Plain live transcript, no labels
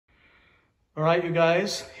All right, you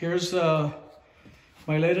guys, here's my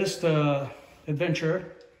latest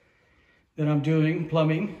adventure that I'm doing,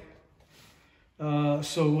 plumbing.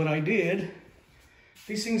 So what I did,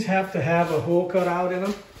 these things have to have a hole cut out in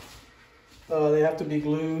them. They have to be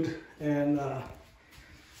glued, and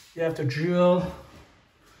you have to drill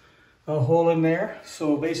a hole in there.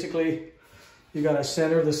 So basically, you gotta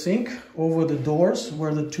center the sink over the doors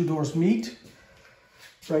where the two doors meet.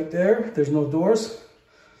 Right there, there's no doors.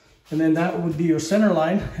 And then that would be your center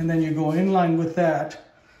line, and then you go in line with that,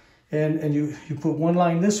 and you put one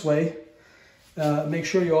line this way. Make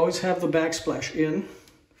sure you always have the backsplash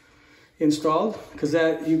installed, because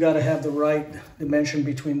that you got to have the right dimension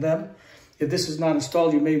between them. If this is not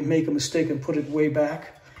installed, you may make a mistake and put it way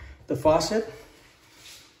back, the faucet.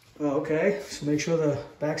 Okay, so make sure the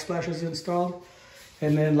backsplash is installed.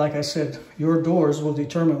 And then, like I said, your doors will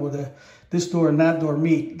determine whether this door and that door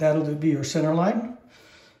meet. That'll be your center line.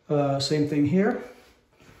 Same thing here.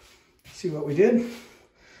 See what we did?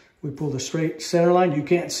 We pulled a straight center line. You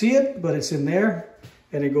can't see it, but it's in there,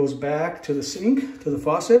 and it goes back to the sink, to the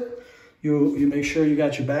faucet. You make sure you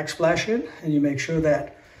got your backsplash in, and you make sure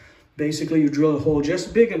that basically you drill a hole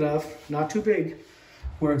just big enough, not too big,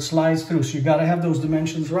 where it slides through. So you got to have those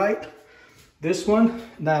dimensions right. This one,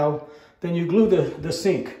 now, then you glue the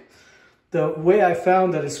sink. The way I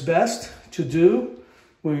found that it's best to do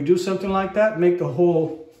when you do something like that, make the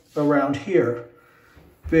hole around here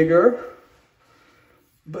bigger,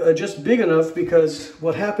 but just big enough, because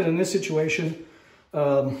what happened in this situation,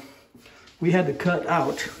 we had to cut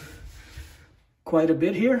out quite a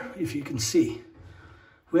bit here. If you can see,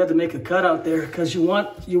 we had to make a cut out there because you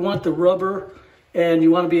want the rubber, and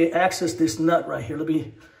you want to be able to access this nut right here. Let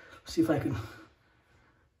me see if I can.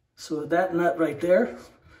 So that nut right there,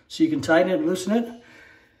 so you can tighten it and loosen it.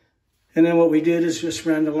 And then what we did is just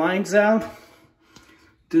ran the lines down.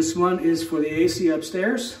 This one is for the AC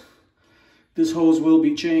upstairs. This hose will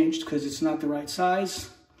be changed because it's not the right size,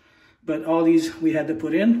 but all these we had to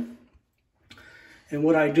put in. And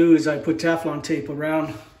what I do is I put Teflon tape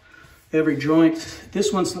around every joint.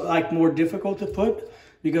 This one's like more difficult to put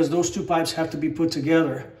because those two pipes have to be put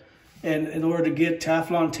together. And in order to get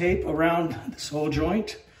Teflon tape around this whole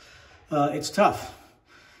joint, it's tough.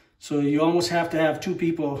 So you almost have to have two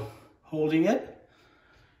people holding it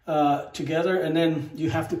together, and then you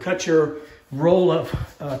have to cut your roll of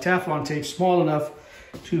Teflon tape small enough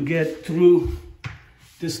to get through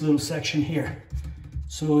this little section here.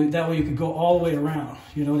 So that way you can go all the way around,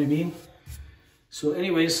 you know what I mean? So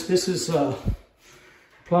anyways, this is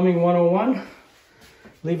Plumbing 101.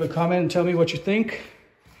 Leave a comment and tell me what you think.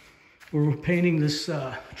 We're painting this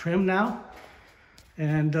trim now.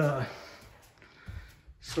 And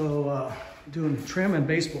doing trim and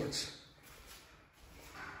baseboards.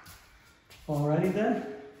 Alrighty then,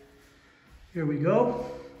 here we go.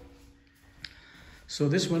 So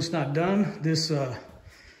this one's not done. This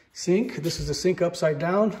sink, this is the sink upside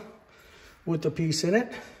down with the piece in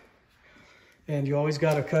it. And you always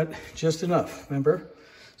gotta cut just enough, remember?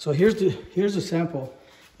 So here's a sample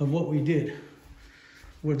of what we did,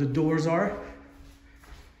 where the doors are.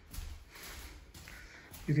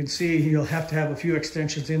 You can see you'll have to have a few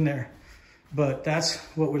extensions in there, but that's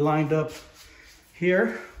what we lined up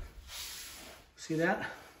here. See that?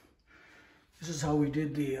 This is how we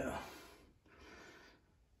did the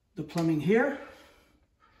plumbing here.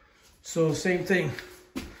 So same thing,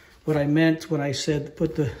 what I meant when I said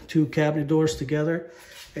put the two cabinet doors together,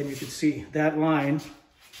 and you can see that line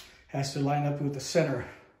has to line up with the center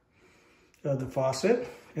of the faucet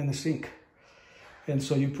and the sink. And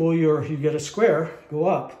so you get a square, go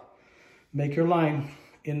up, make your line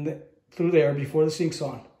through there before the sink's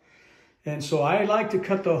on. And so I like to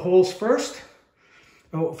cut the holes first.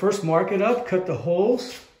 First mark it up, cut the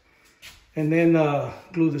holes, and then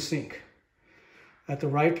glue the sink. At the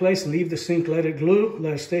right place, leave the sink, let it glue,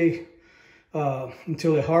 let it stay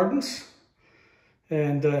until it hardens.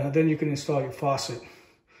 And then you can install your faucet.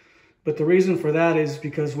 But the reason for that is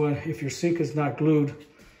because if your sink is not glued,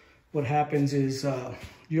 what happens is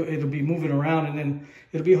it'll be moving around, and then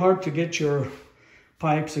it'll be hard to get your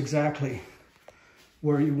pipes exactly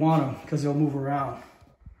where you want them because they'll move around.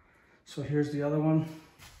 So here's the other one,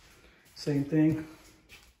 same thing.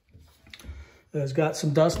 It's got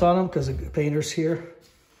some dust on them because the painter's here,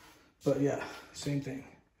 but yeah, same thing.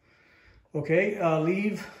 Okay,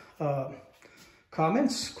 leave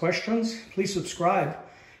comments, questions. Please subscribe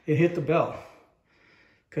and hit the bell,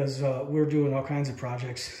 because we're doing all kinds of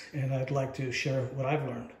projects, and I'd like to share what I've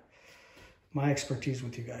learned, my expertise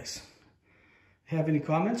with you guys. Have any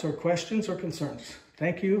comments or questions or concerns?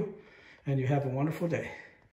 Thank you, and you have a wonderful day.